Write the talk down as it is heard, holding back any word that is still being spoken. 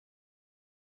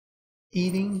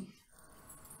eating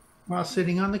while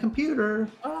sitting on the computer.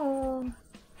 Oh.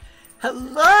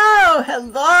 Hello,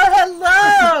 hello,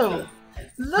 hello.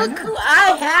 Look who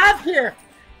I have here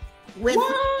with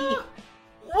me.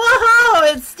 Whoa,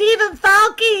 it's Steve and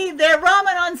Falky. They're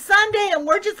Ramen on Sunday, and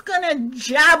we're just going to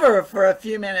jabber for a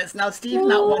few minutes. Now, Steve's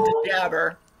not one to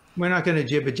jabber. We're not going to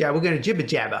jibber jabber. We're going to jibber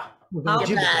jabber. We're going to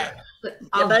jibber jabber.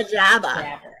 Jibber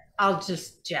jabber. I'll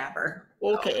just jabber.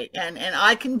 Okay, and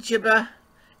I can jibber,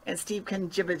 and Steve can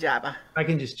jibber jabber. I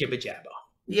can just jibber jabber.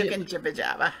 You can jibber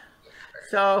jabber.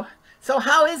 So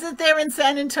how is it there in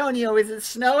San Antonio? Is it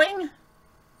snowing?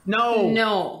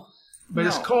 No. But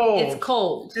it's cold. It's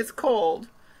cold. It's cold.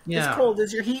 Yeah. It's cold.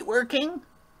 Is your heat working?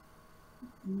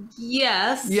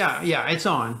 Yes. Yeah, it's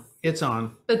on. It's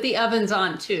on. But the oven's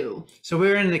on too. So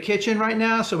we're in the kitchen right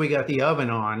now, so we got the oven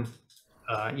on,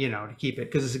 to keep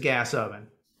it, because it's a gas oven.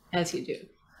 As you do.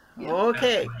 Yeah.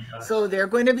 Okay, so they're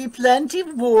going to be plenty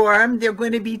warm. They're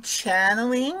going to be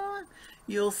channeling.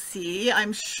 You'll see.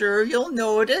 I'm sure you'll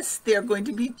notice they're going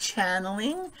to be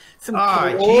channeling some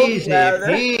cold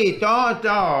weather.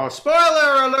 Don't.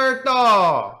 Spoiler alert,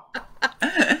 though.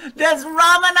 There's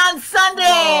ramen on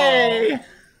Sunday.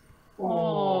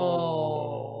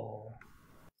 Oh.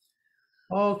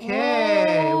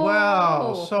 Okay. Oh.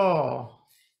 Well, so.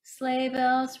 Sleigh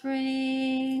bells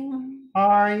ring.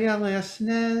 Are you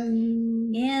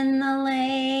listening? In the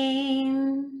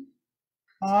lane.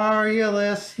 Are you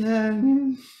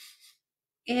listening?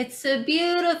 It's a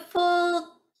beautiful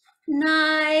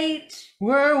night.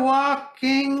 We're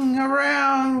walking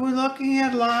around, we're looking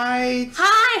at lights.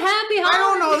 Hi, happy holidays. I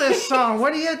don't know this song.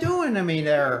 What are you doing to me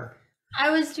there? I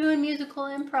was doing musical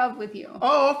improv with you.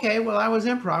 Oh, okay. Well, I was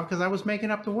improv because I was making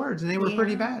up the words, and they were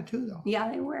pretty bad too, though. Yeah,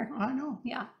 they were. I know.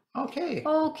 Yeah. Okay.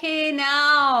 Okay,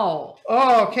 now.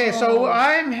 Okay, so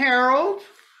I'm Harold.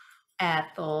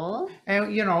 Ethel. And,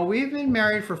 we've been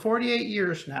married for 48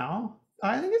 years now.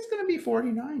 I think it's going to be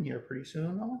 49 here pretty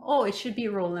soon, though. Oh, it should be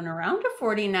rolling around to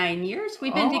 49 years.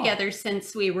 We've been together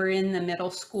since we were in the middle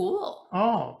school.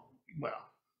 Oh, well.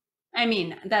 I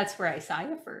mean, that's where I saw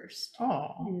you first.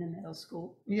 Oh. In the middle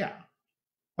school. Yeah.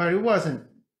 But it wasn't.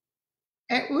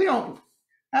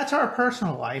 That's our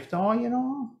personal life, though,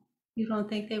 You don't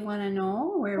think they want to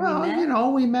know where we met?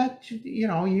 Well, we met,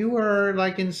 you were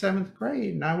like in 7th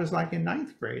grade and I was like in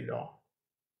 9th grade, though.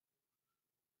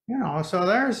 So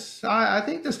I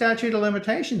think the statute of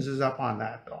limitations is up on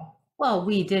that, though. Well,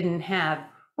 we didn't have.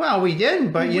 Well, we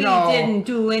didn't, but we didn't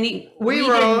do any. We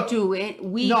didn't do it.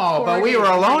 But we were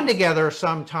alone together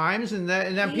sometimes, and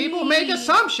then people make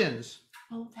assumptions.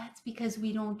 Oh, that's because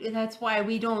we don't. That's why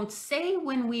we don't say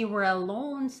when we were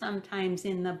alone sometimes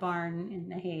in the barn in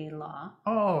the hay law.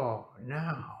 Oh,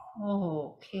 no.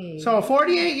 Okay. So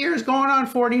 48 years going on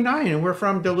 49, and we're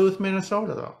from Duluth,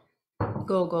 Minnesota, though.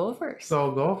 Go Gophers.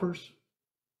 Go Gophers.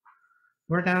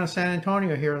 We're down in San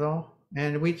Antonio here, though.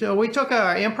 And we took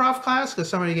an improv class because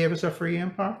somebody gave us a free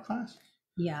improv class.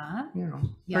 Yeah.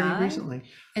 Pretty recently.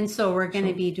 And so we're going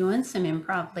to be doing some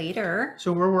improv later.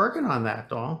 So we're working on that,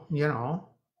 though. We're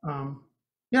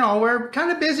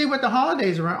kind of busy with the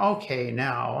holidays around. Okay,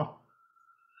 now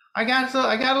I got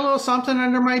a little something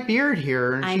under my beard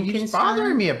here, and she keeps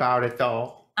bothering me about it,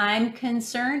 though. I'm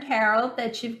concerned, Harold,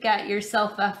 that you've got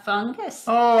yourself a fungus.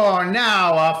 Oh,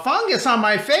 now a fungus on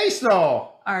my face, though.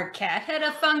 Our cat had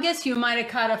a fungus. You might have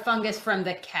caught a fungus from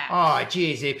the cat. Oh,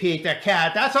 geezy, Pete, the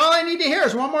cat. That's all I need to hear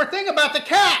is one more thing about the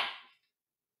cat.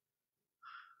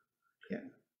 Yeah.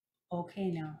 Okay,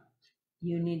 now.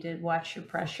 You need to watch your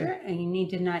pressure, and you need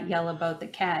to not yell about the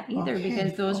cat either,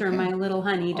 because those are my little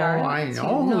honey darlings.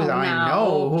 Oh, I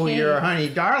know who your honey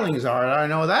darlings are. I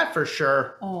know that for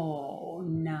sure. Oh,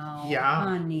 no,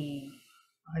 honey.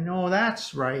 I know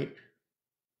that's right.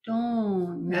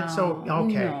 Don't. No, it's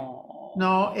okay.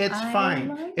 No, it's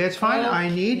fine. It's fine. Okay. I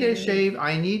need to shave.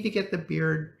 I need to get the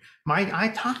beard. I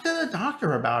talked to the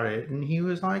doctor about it, and he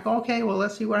was like, "Okay, well,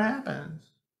 let's see what happens."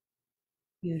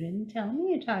 You didn't tell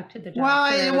me you talked to the doctor.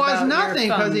 Well, it was nothing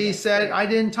because he said I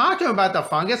didn't talk to him about the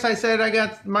fungus. I said I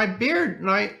got my beard, and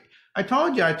I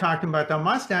told you I talked to him about the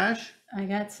mustache. I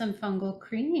got some fungal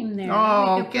cream there.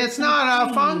 Oh, it's not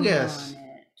a fungus.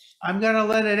 I'm gonna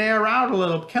let it air out a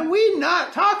little. Can we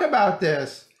not talk about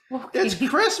this? Okay. It's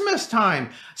Christmas time.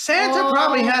 Santa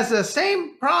probably has the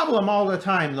same problem all the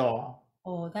time, though.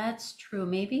 Oh, that's true.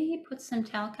 Maybe he put some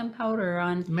talcum powder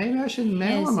on. Maybe I should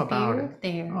mail him about it.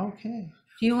 There. Okay.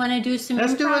 Do you want to do some?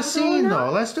 Let's do a scene,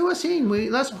 though. Let's do a scene.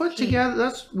 Let's put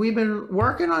together. We've been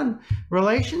working on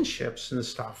relationships and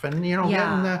stuff, and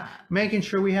making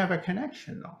sure we have a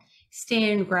connection, though.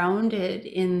 staying grounded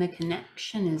in the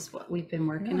connection is what we've been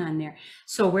working on there.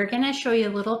 So we're going to show you a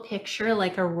little picture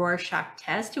like a Rorschach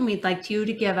test, and we'd like you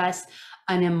to give us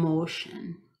an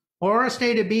emotion. Or a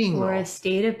state of being. Or a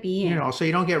state of being. You know, so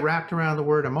you don't get wrapped around the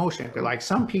word emotion, like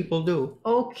some people do.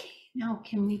 Okay. Now,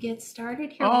 can we get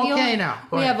started here? Okay,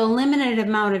 we have a limited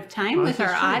amount of time with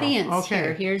our audience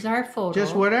here. Here's our photo.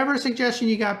 Just whatever suggestion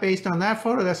you got based on that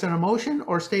photo, that's an emotion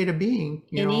or state of being.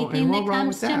 Anything that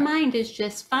comes to mind is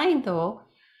just fine, though.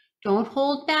 Don't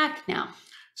hold back now.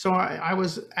 So I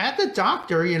was at the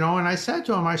doctor, you know, and I said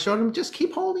to him, I showed him, just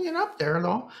keep holding it up there,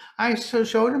 though. I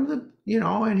showed him the, you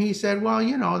know, and he said, well,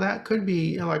 you know, that could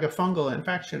be like a fungal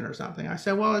infection or something. I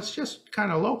said, well, it's just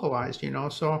kind of localized, you know,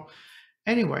 so...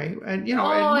 Anyway, and you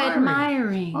know,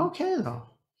 admiring. Okay, though.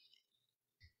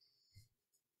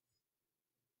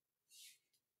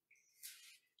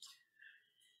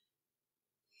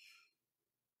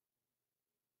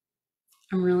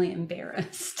 I'm really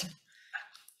embarrassed.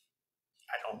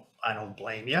 I don't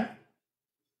blame you.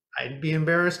 I'd be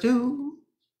embarrassed too.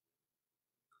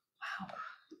 Wow.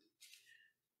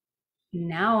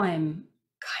 Now I'm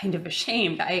kind of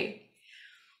ashamed. I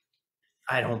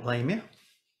don't blame you.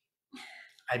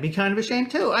 I'd be kind of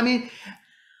ashamed too. I mean,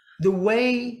 the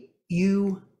way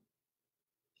you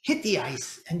hit the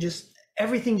ice and just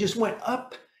everything just went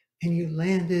up and you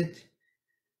landed.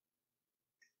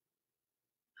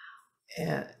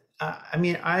 And I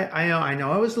mean, I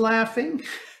know I was laughing,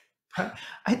 but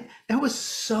that was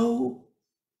so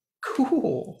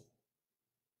cool.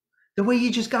 The way you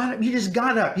just got up, you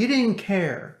didn't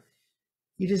care.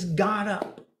 You just got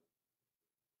up.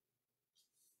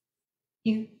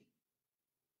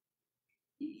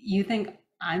 You think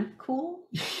I'm cool?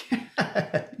 Yeah,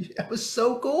 that was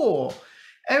so cool.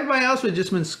 Everybody else would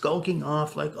just been skulking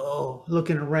off like, oh,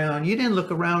 looking around. You didn't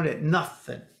look around at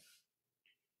nothing.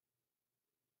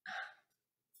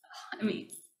 I mean,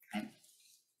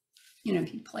 you know,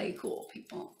 if you play cool,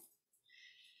 people.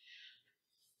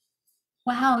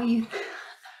 Wow, you.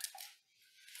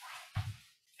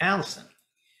 Allison.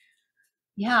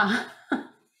 Yeah.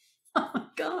 Oh my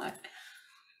God.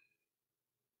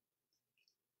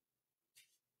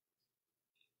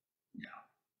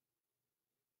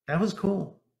 That was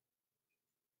cool.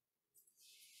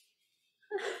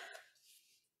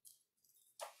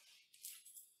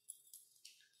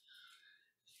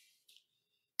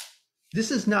 This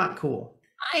is not cool.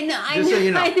 I know. So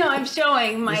you know. I know. I'm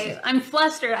showing my. I'm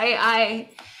flustered. I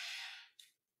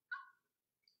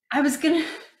was gonna.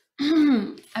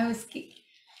 I was.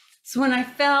 So when I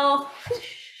fell,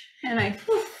 and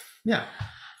Yeah.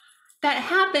 That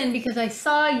happened because I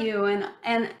saw you, and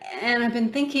I've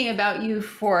been thinking about you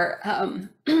for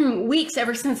weeks,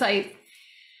 ever since I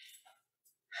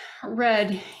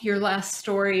read your last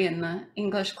story in the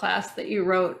English class that you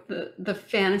wrote, the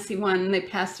fantasy one, and they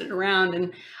passed it around,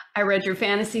 and I read your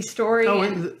fantasy story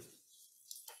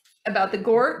about the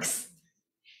Gorks.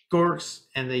 Gorks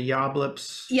and the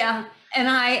Yoblips. Yeah,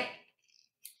 and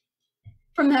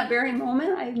from that very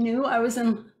moment, I knew that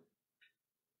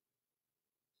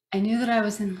I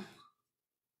was in.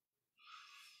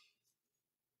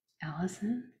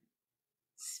 Allison,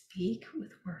 speak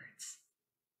with words.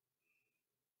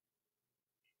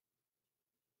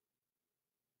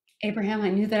 Abraham, I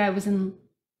knew that I was in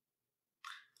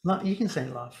love. You can say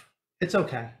love. It's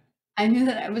okay. I knew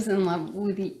that I was in love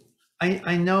with you.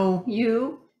 I know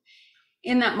you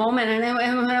in that moment, and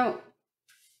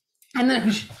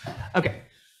then okay.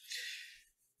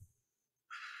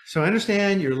 So I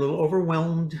understand you're a little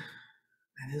overwhelmed. It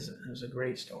was a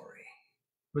great story.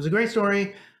 It was a great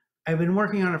story. I've been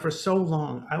working on it for so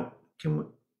long.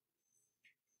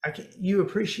 You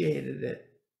appreciated it.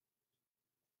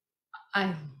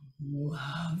 I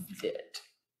loved it.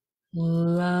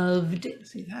 Loved it.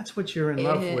 See, that's what you're in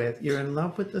love with. You're in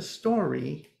love with the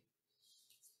story.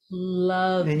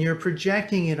 Love. And you're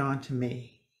projecting it onto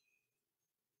me.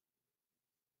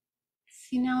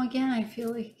 See, now again, I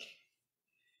feel like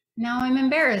now I'm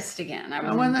embarrassed again. I'm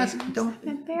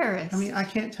embarrassed. I mean, I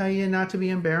can't tell you not to be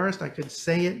embarrassed. I could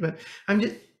say it, but I'm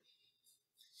just.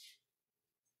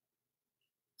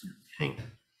 Hang on.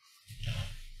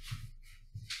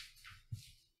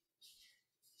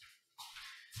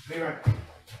 Be right back.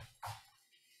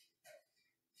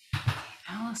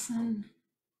 Allison,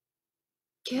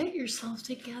 get yourself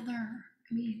together.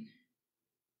 I mean,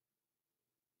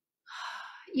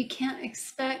 you can't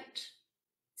expect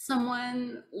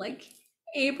someone like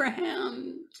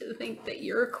Abraham to think that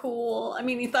you're cool. I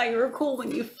mean, he thought you were cool when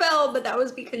you fell, but that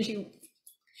was because you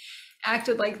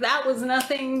acted like that was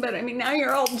nothing. But I mean, now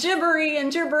you're all gibbery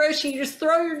and gibberish, and you just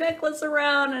throw your necklace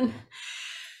around, and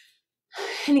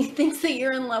And he thinks that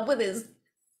you're in love with his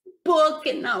book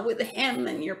and not with him,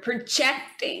 and you're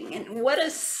projecting. And what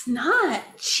a snot.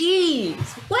 Jeez,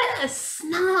 what a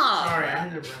snob. Sorry, I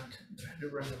had to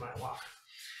run to my walk.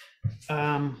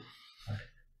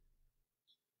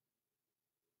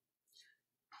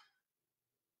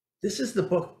 This is the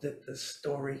book that the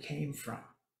story came from.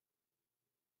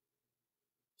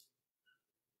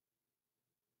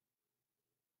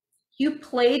 You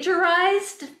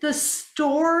plagiarized the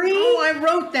story? Oh, I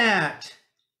wrote that.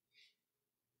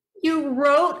 You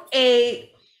wrote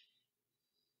a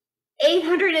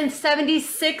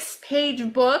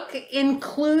 876-page book,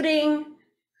 including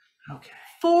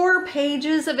 4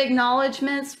 pages of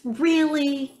acknowledgments.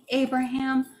 Really,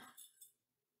 Abraham?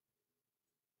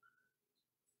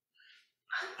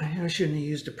 I shouldn't have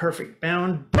used a perfect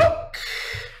bound book.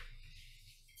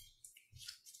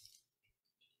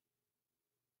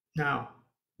 Now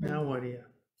what do you?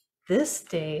 This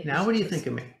day. Now what do you think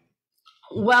of me?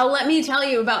 Well, let me tell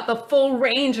you about the full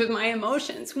range of my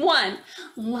emotions. 1,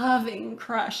 loving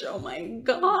crush. Oh my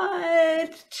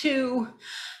God. 2,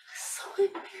 so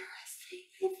embarrassing.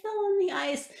 I fell on the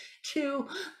ice. 2,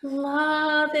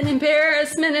 love and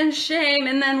embarrassment and shame.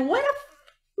 And then what a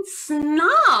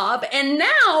snob. And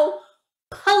now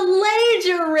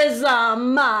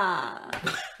plagiarism.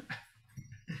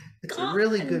 It's a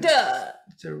really good.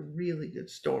 It's a really good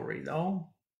story, though.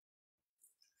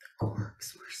 The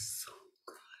corks were so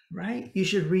good. Right? You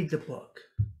should read the book.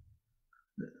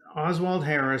 Oswald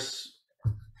Harris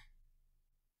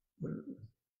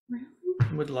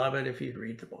would love it if you'd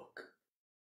read the book.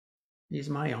 He's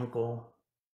my uncle.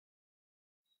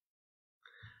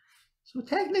 So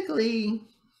technically,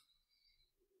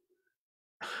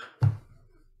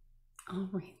 I'll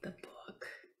read the book.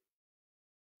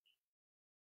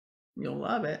 You'll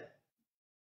love it.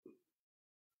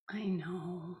 I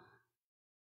know.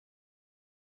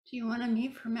 Do you want to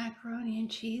meet for macaroni and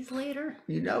cheese later?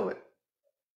 You know it.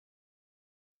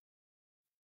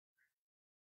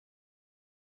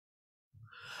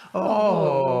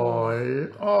 Oh,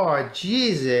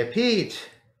 geez, Pete.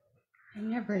 I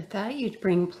never thought you'd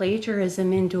bring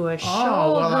plagiarism into a show.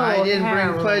 Oh, well, I didn't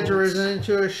bring plagiarism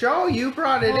into a show. You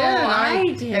brought it in.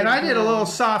 I did. And I did a little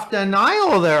soft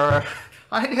denial there.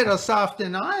 I did a soft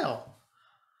denial.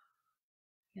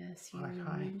 Yes,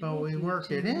 but we worked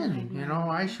it in. You know,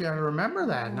 I should remember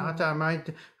that. Not that my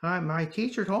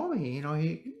teacher told me. You know,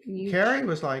 Carrie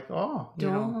was like, "Oh,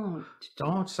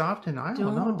 don't soft denial."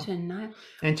 Don't deny.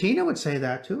 And Tina would say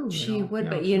that too. She would,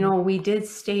 but you know, we did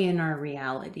stay in our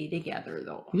reality together,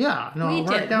 though. Yeah, no, we it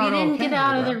did. worked out. We didn't okay, get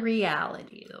out of the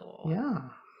reality, though. Yeah.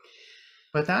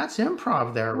 But that's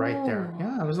improv there, right there.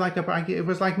 Yeah, it was like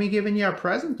me giving you a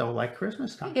present though, like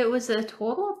Christmas time. It was a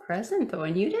total present though,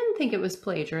 and you didn't think it was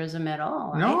plagiarism at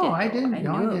all. No, I didn't think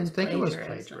it was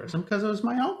plagiarism because it was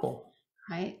my uncle.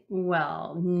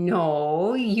 Well,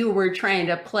 no, you were trying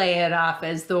to play it off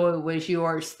as though it was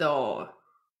yours, though.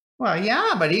 Well,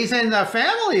 yeah, but he's in the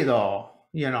family though,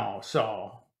 you know.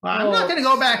 So I'm not going to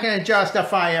go back and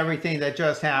justify everything that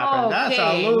just happened. Okay. That's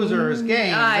a loser's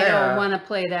game. I don't want to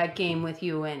play that game with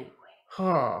you anyway.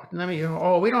 Oh,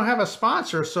 we don't have a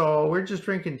sponsor, so we're just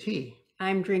drinking tea.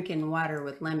 I'm drinking water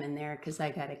with lemon there because I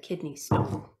got a kidney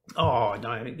stone. Oh, no,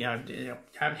 HIPAA.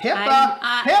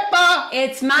 HIPAA.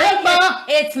 It's my HIPAA.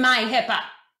 It's my HIPAA.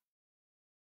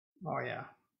 Oh yeah.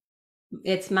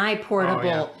 It's my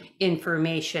Portable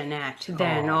Information Act.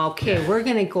 Then okay, we're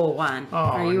gonna go on.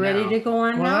 Are you ready to go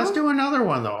on now? Well, let's do another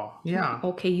one though. Yeah.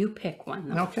 Okay, you pick one.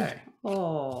 Though. Okay.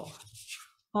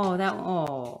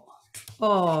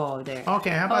 There.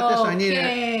 Okay, how about this one? I need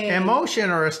an emotion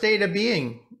or a state of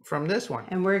being from this one.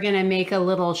 And we're gonna make a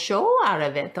little show out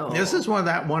of it, though. This is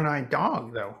that one-eyed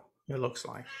dog, though. It looks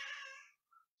like.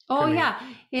 Oh yeah,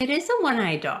 it is a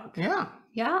one-eyed dog. Yeah.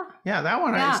 Yeah. Yeah, that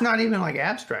one. Yeah. It's not even like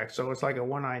abstract, so it's like a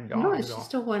one-eyed dog. No, it's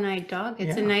just a one-eyed dog.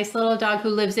 It's a nice little dog who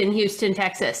lives in Houston,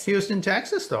 Texas. Houston,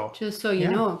 Texas, though. Just so you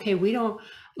know. Okay, we don't.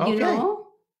 You know.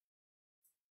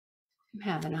 I'm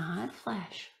having a hot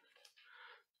flash.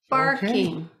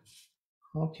 Barking.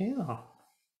 Okay, though.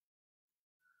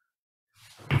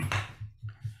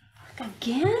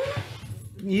 Again?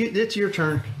 It's your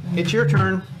turn. It's your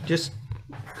turn. Just.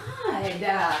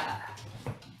 God.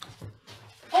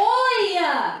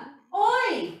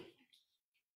 Oi!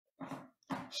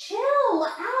 Chill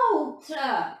out.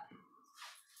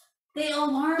 They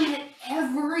alarm at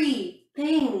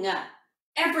everything.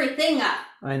 Everything.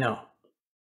 I know.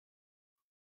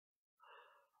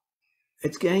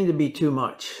 It's getting to be too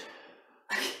much.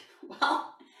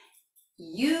 Well,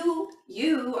 you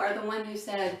are the one who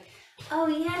said, Oh,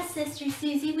 yes, Sister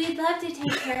Susie. We'd love to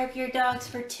take care of your dogs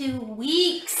for 2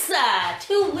 weeks.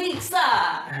 2 weeks.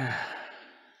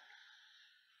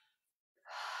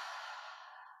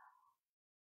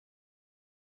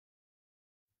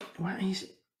 Well,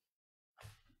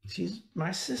 she's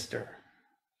my sister.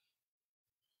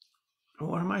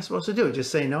 What am I supposed to do?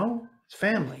 Just say no? It's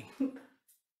family.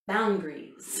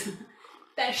 Boundaries.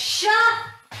 Shut.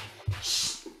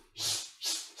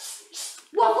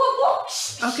 Whoa, whoa,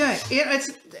 whoa. Okay, yeah, it's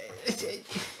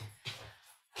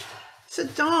a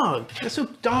dog. That's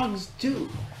what dogs do.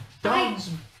 Dogs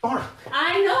bark.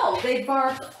 I know they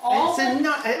bark all the time.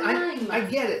 I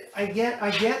get it. I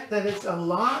get that it's a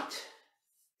lot,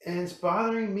 and it's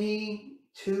bothering me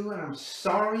too. And I'm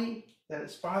sorry that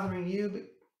it's bothering you. But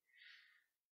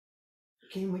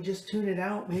can we just tune it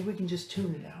out? Maybe we can just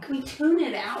tune it out. Can we tune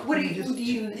it out? What do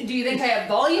you think I have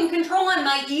volume control on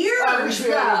my ears? I wish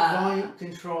we had volume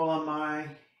control on my.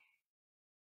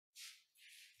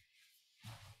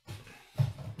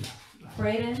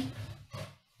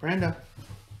 Brenda.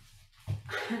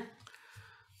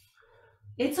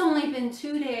 It's only been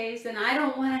 2 days, and I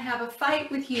don't want to have a fight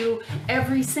with you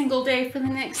every single day for the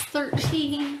next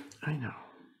 13. I know.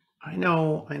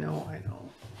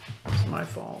 It's my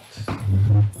fault.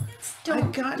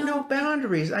 I've got no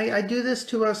boundaries. I do this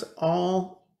to us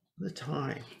all the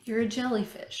time. You're a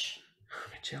jellyfish.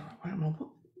 You're a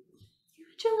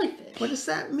jellyfish. What does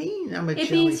that mean? I'm a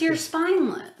jellyfish. It means you're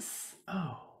spineless.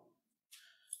 Oh.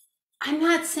 I'm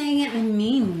not saying it in a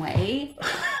mean way.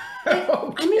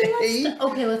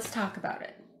 Okay. Let's talk about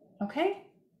it. Okay?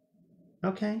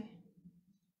 Okay.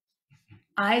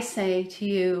 I say to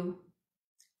you,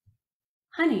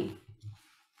 honey.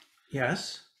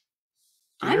 Yes.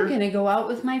 Dear? I'm going to go out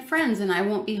with my friends and I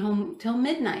won't be home till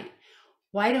midnight.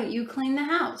 Why don't you clean the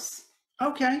house?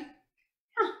 Okay.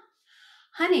 Yeah.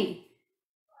 Honey,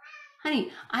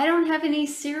 I don't have any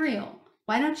cereal.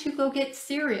 Why don't you go get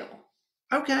cereal?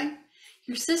 Okay.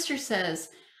 Your sister says,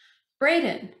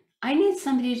 Brayden, I need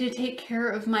somebody to take care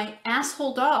of my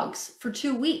asshole dogs for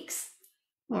 2 weeks.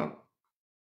 Well,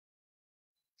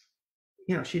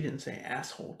 she didn't say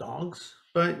asshole dogs,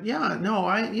 but yeah, no,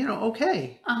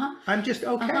 okay. I'm just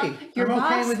okay. I'm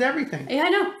okay with everything. Yeah, I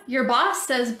know. Your boss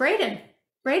says, Brayden,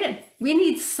 we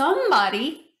need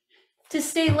somebody to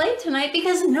stay late tonight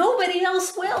because nobody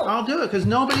else will. I'll do it because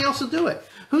nobody else will do it.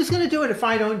 Who's going to do it if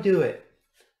I don't do it?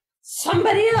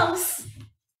 Somebody else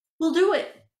will do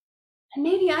it. And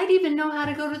maybe I'd even know how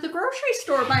to go to the grocery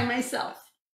store by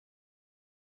myself.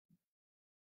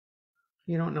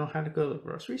 You don't know how to go to the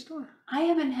grocery store? I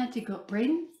haven't had to go,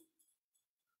 Brayden.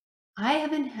 I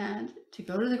haven't had to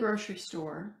go to the grocery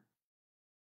store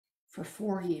for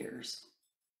 4 years.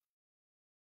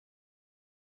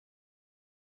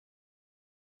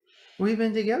 We've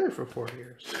been together for 4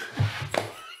 years.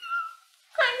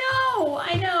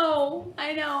 I know. I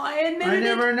admit it. I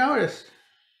never noticed.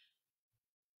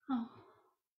 Oh.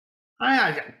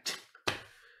 I just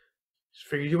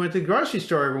figured you went to the grocery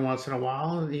store every once in a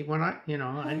while, and when I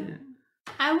didn't.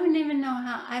 I wouldn't even know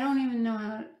how. I don't even know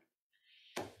how.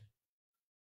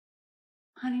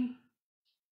 Honey.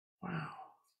 Wow.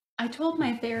 I told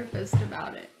my therapist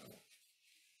about it.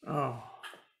 Oh.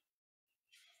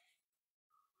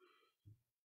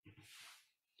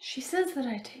 She says that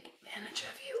I take advantage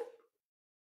of you.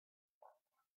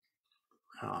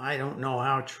 Well, I don't know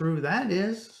how true that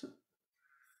is.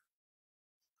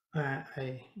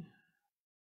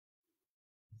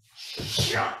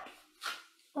 Shut.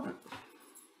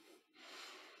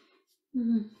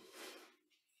 Mm-hmm.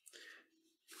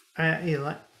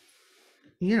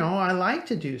 I like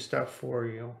to do stuff for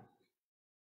you.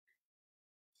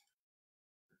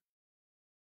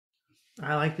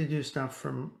 I like to do stuff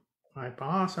for my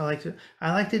boss. I like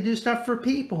to do stuff for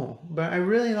people, but I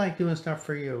really like doing stuff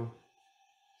for you.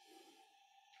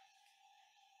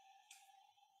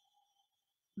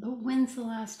 But when's the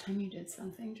last time you did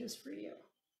something just for you?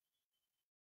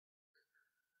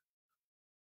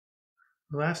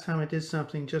 The last time I did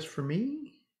something just for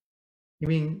me? You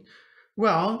mean,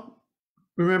 well,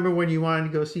 remember when you wanted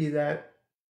to go see that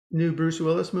new Bruce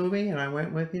Willis movie and I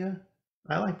went with you?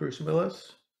 I like Bruce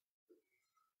Willis.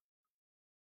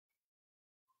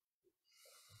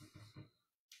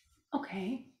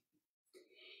 Okay.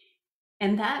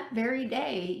 And that very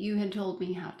day, you had told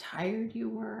me how tired you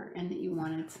were and that you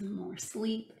wanted some more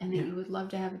sleep and that you would love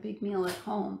to have a big meal at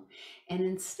home. And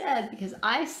instead, because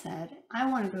I said, I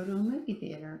want to go to a movie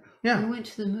theater, we went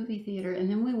to the movie theater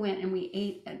and then we went and we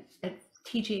ate at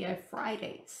TGI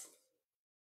Fridays.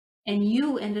 And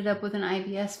you ended up with an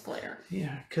IBS flare.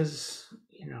 Yeah, because,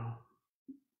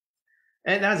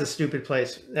 And that's a stupid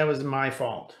place. That was my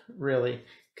fault, really,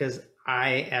 because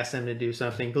I asked them to do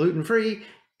something gluten-free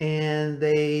and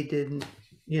they didn't,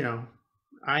 you know,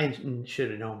 I should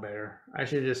have known better. I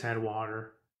should have just had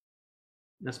water.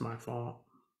 That's my fault.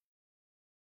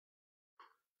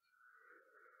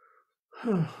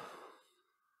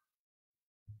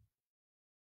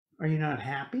 Are you not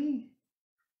happy?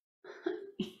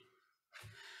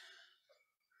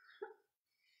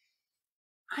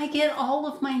 I get all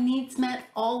of my needs met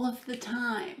all of the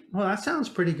time. Well, that sounds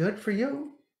pretty good for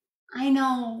you. I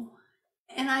know.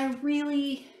 And I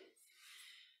really,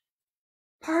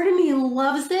 part of me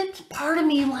loves it. Part of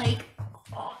me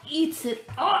eats it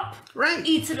up. Right.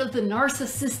 Eats it up. The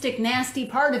narcissistic, nasty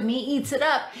part of me eats it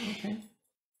up. Okay.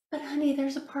 But honey,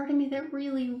 there's a part of me that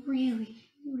really, really,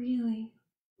 really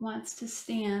wants to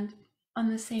stand on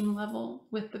the same level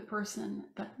with the person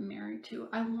that I'm married to.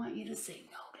 I want you to say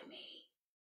no to me.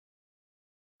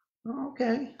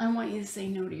 Okay. I want you to say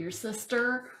no to your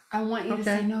sister. I want you to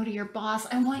Okay. say no to your boss.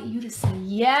 I want you to say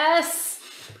yes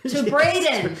to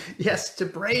Braden. Yes, to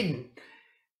Braden.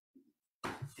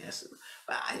 Yes.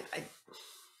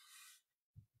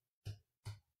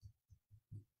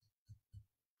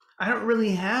 I don't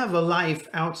really have a life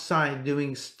outside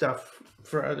doing stuff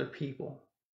for other people.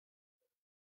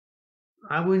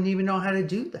 I wouldn't even know how to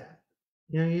do that.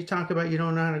 You know, you talk about you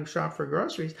don't know how to shop for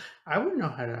groceries. I wouldn't know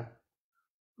how to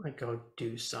go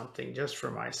do something just for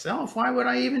myself. Why would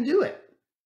I even do it?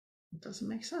 It doesn't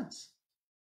make sense.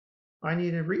 I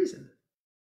need a reason.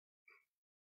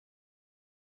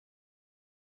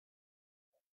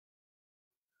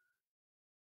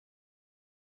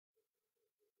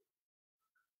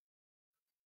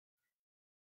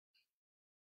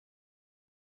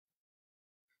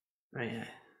 I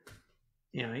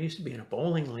used to be in a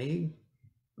bowling league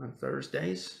on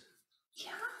Thursdays.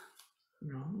 Yeah.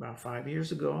 You know, about 5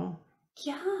 years ago.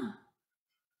 Yeah.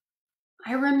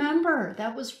 I remember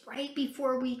that was right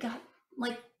before we got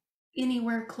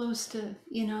anywhere close to,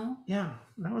 Yeah,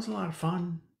 that was a lot of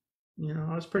fun. You know,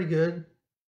 I was pretty good.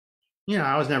 You know,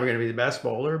 I was never going to be the best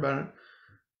bowler, but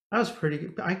I was pretty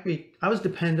good. I was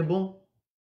dependable.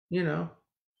 You know,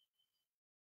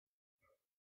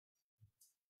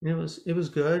 it was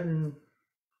good,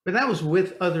 but that was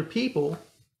with other people.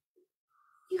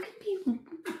 You can be.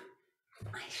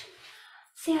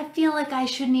 See, I feel like I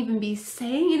shouldn't even be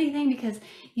saying anything because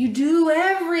you do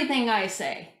everything I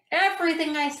say.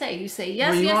 Everything I say, you say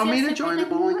yes. Well, you yes, want yes, me to join the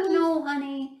bowling league? No,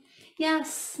 honey.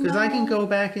 Yes. Because no. I can go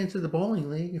back into the bowling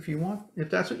league if you want, if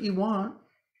that's what you want.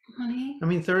 Honey. I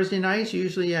mean, Thursday nights,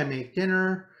 usually I make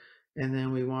dinner and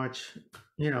then we watch,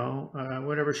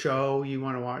 whatever show you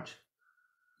want to watch.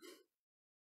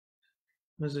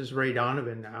 This is Ray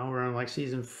Donovan now. We're on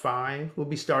season 5. We'll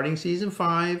be starting season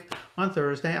 5 on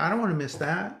Thursday. I don't want to miss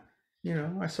that. You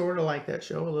know, I sort of like that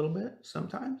show a little bit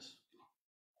sometimes.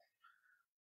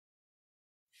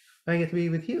 I get to be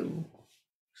with you.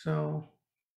 So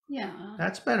Yeah.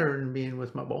 that's better than being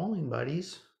with my bowling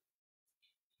buddies.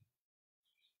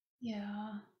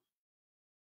 Yeah.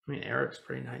 I mean, Eric's a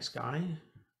pretty nice guy.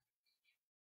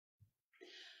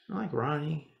 I like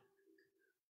Ronnie.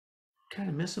 Kind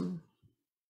of miss him.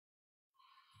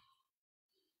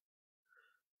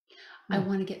 I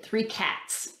want to get 3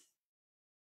 cats.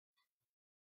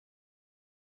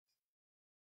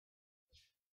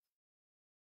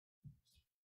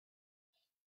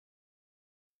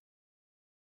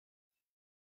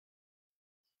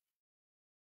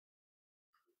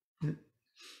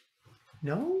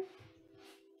 No?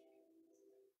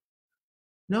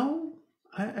 No?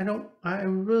 I don't, I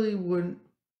really wouldn't.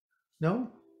 No?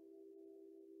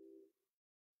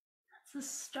 That's a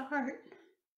start.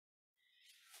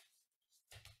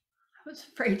 I was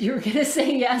afraid you were going to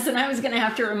say yes, and I was going to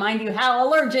have to remind you how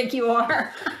allergic you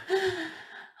are.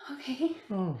 Okay.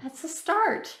 Oh. That's a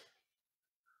start.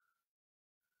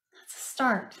 That's a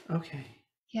start. Okay.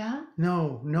 Yeah?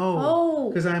 No. Oh.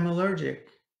 Because I'm allergic.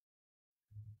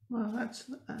 Well, that's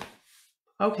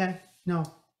okay. No.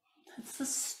 That's a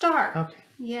start. Okay.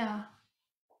 Yeah.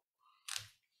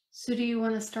 So do you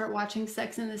want to start watching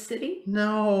Sex in the City?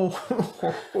 No.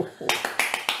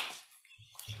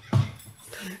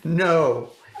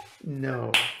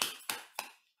 No.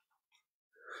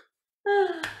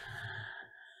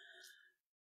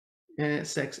 And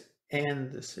it's Sex and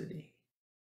the City.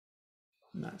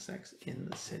 Not Sex in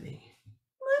the City.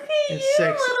 Look at It's you,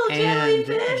 Sex little and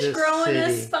jellyfish the growing a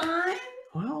City. spine.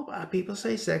 Well, people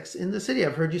say Sex in the City.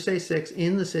 I've heard you say Sex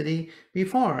in the City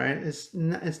before. It's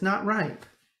not right.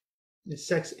 It's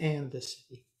Sex and the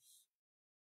City.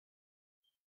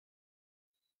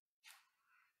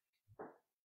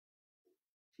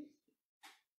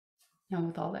 Now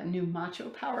with all that new macho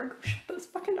power, go shut those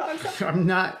fucking dogs up. I'm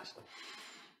not.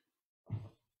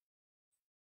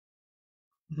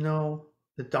 No,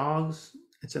 the dogs,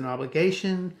 it's an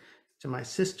obligation to my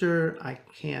sister. I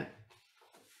can't.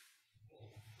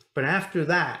 But after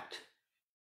that,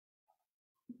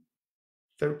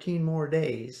 13 more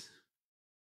days,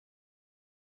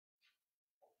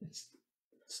 it's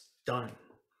done.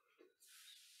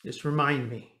 Just remind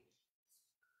me.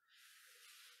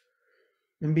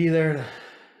 And be there to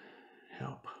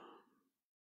help.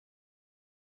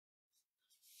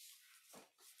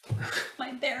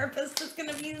 My therapist is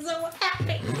gonna be so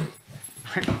happy.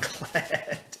 I'm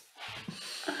glad.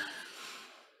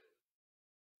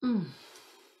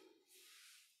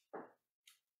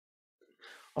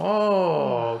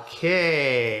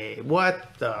 Okay,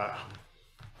 what the?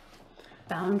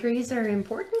 Boundaries are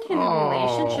important in a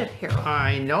relationship here.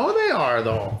 I know they are,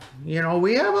 though. You know,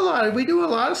 we do a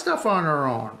lot of stuff on our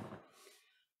own.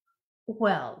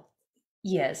 Well,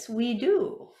 yes, we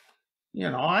do.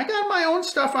 You know, I got my own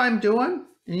stuff I'm doing,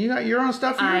 and you got your own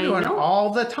stuff you're doing all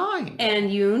the time. And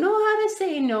you know how to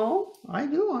say no. I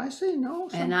do. I say no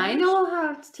sometimes. And I know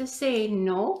how to say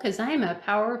no because I'm a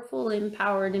powerful,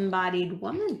 empowered, embodied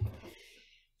woman.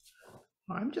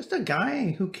 I'm just a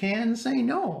guy who can say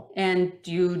no. And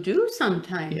you do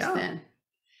sometimes then.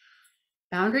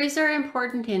 Boundaries are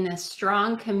important in a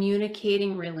strong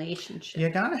communicating relationship. You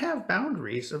got to have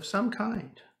boundaries of some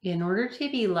kind. In order to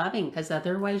be loving, because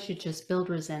otherwise you just build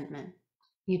resentment.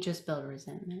 You just build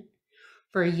resentment.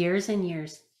 For years and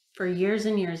years,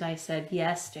 I said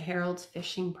yes to Harold's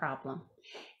fishing problem.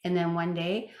 And then one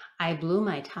day I blew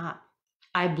my top.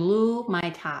 I blew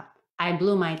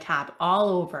my top all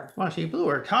over. Well, she blew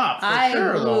her top for I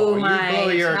sure, blew though. my You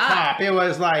blew your top. It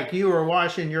was like you were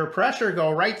watching your pressure go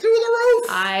right through the roof.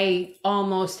 I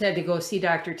almost had to go see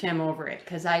Dr. Tim over it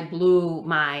because I blew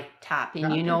my top.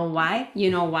 And you know why?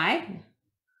 You know why?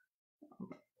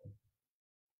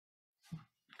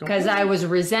 Because I was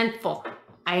resentful.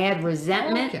 I had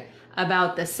resentment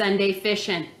about the Sunday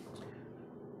fishing.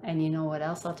 And you know what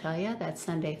else I'll tell you? That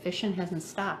Sunday fishing hasn't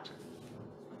stopped.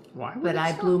 Why would But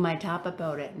I stop? blew my top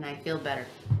about it and I feel better.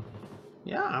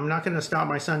 Yeah, I'm not going to stop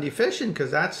my Sunday fishing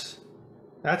because that's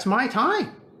my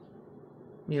time.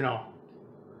 You know,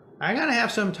 I got to have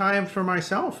some time for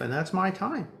myself, and that's my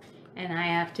time. And I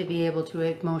have to be able to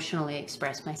emotionally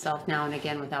express myself now and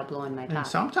again without blowing my top. And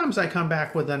sometimes I come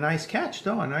back with a nice catch,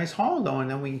 though, a nice haul, though, and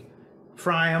then we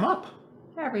fry them up.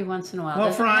 Every once in a while.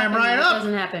 We'll fry them right up. It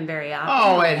doesn't happen very often.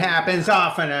 Oh, it happens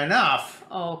often enough.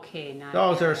 Okay, nice.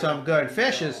 Those are some good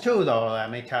fishes, too, though,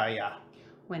 let me tell you.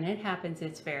 When it happens,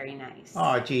 it's very nice.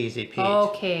 Oh, geezy Pete.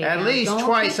 Okay. At now least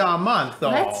twice a month, though.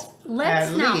 Let's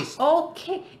At now. least.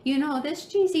 Okay. You know, this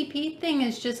GZP thing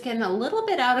is just getting a little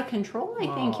bit out of control. I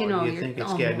think, you know, you you're think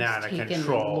it's getting out of taking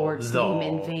control, the Lord's though.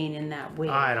 name in vain in that way.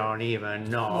 I don't even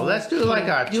know. Let's do like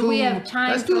a Do we have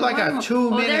time? Let's do like a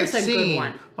 2-minute there's a scene. good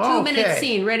one. 2-minute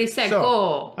scene. Ready, set,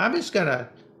 go. I'm just gonna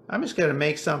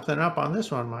make something up on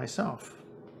this one myself.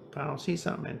 If I don't see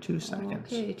something in 2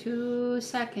 seconds. Okay, 2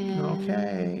 seconds.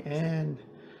 Okay, and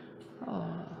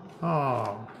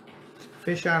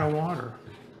fish out of water.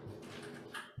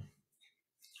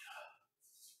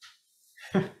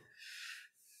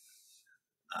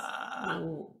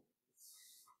 Oh.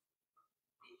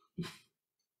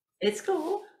 It's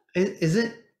cool. Is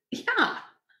it? Yeah.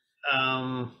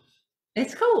 Um,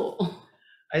 It's cool.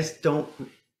 I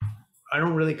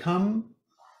don't really come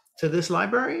to this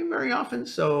library very often,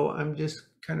 so I'm just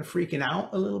kind of freaking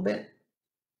out a little bit.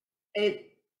 It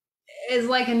is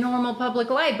like a normal public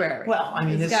library. Well, I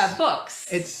mean, it's got books.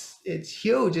 It's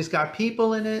huge. It's got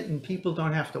people in it, and people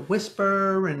don't have to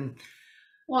whisper. And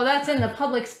well, that's in the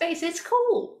public space. It's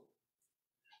cool.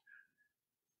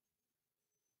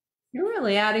 You're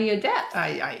really out of your depth.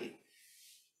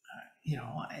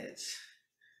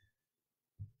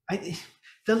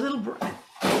 The little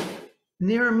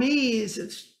near me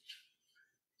it's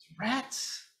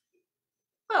rats.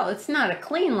 Well, it's not a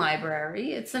clean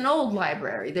library. It's an old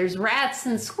library. There's rats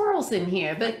and squirrels in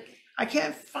here, but I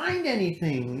can't find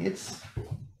anything.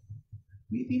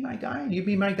 You be my guide. You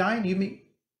be my guide.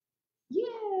 yeah,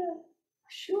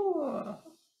 sure.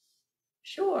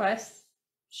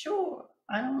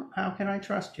 How can I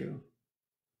trust you?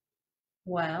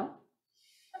 Well,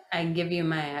 I can give you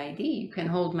my ID. You can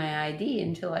hold my ID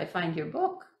until I find your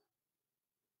book.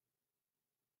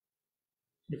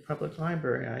 Your public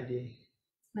library ID.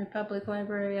 My public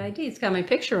library ID. It's got my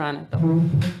picture on it, though.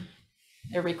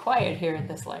 They're required here at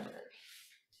this library.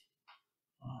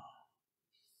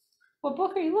 What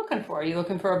book are you looking for? Are you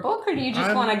looking for a book, or do you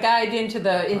just want to guide into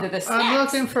the snacks? I'm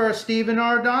looking for Stephen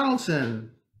R.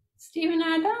 Donaldson. Stephen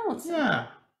R. Donaldson. Yeah.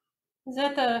 Is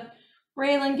that the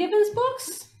Raylan Gibbons books?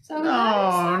 Is that what that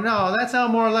No, is? no, that's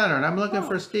Elmore Leonard. I'm looking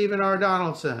for Stephen R.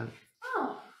 Donaldson.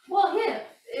 Oh, well, here.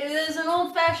 It is an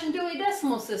old-fashioned Dewey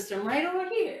Decimal System right over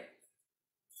here.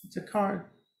 It's a card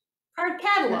Card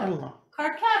catalog. catalog.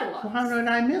 Card catalog. Well, how did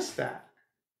I miss that?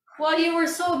 Well, you were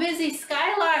so busy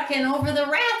skylarking over the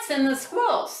rats and the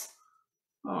squirrels.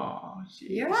 Oh, jeez.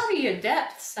 You're out of your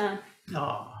depth, son.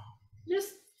 Oh,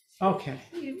 Just, okay.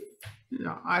 you,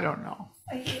 No, I don't know.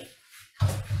 I-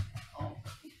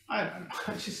 I don't know.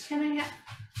 I just, can I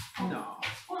have, no.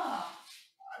 wow.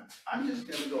 I'm just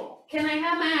gonna go. Can I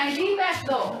have my ID back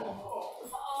though?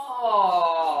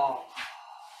 Oh.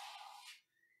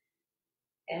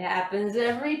 It happens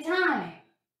every time.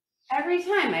 Every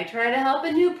time I try to help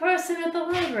a new person at the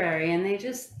library and they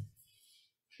just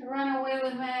run away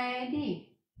with my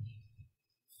ID.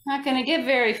 Not gonna get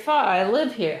very far. I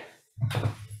live here.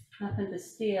 Nothing to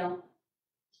steal.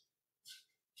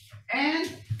 And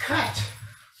cut.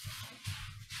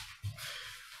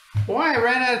 Boy, I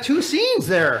ran out of 2 scenes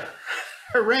there.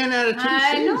 I ran out of 2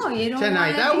 I scenes know, you don't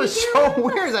tonight. wanna That be was here so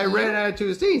with weird. us. I ran out of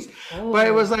 2 scenes. Oh. But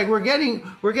it was like we're getting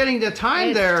to time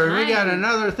It's there, and we got time.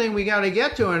 another thing we got to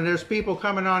get to, and there's people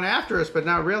coming on after us, but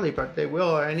not really. But they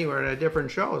will anywhere at a different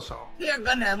show. So They're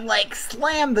gonna like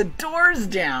slam the doors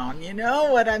down, you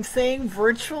know what I'm saying?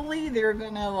 Virtually, they're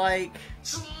gonna like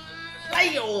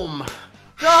slam.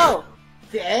 go.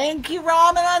 Thank you,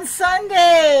 Ramen on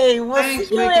Sunday. We'll Thanks,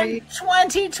 see you Mickey. in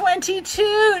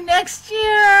 2022 next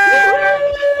year.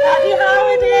 Happy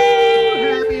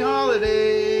holidays. Happy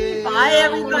holidays. Bye,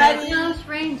 everybody. Red-nosed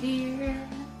reindeer.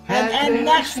 And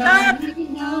next up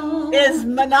is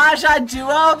Menage a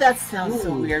Duo. That sounds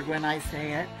so weird when I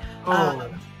say it. Oh.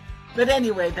 But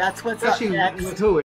anyway, that's what's up Especially next. with who?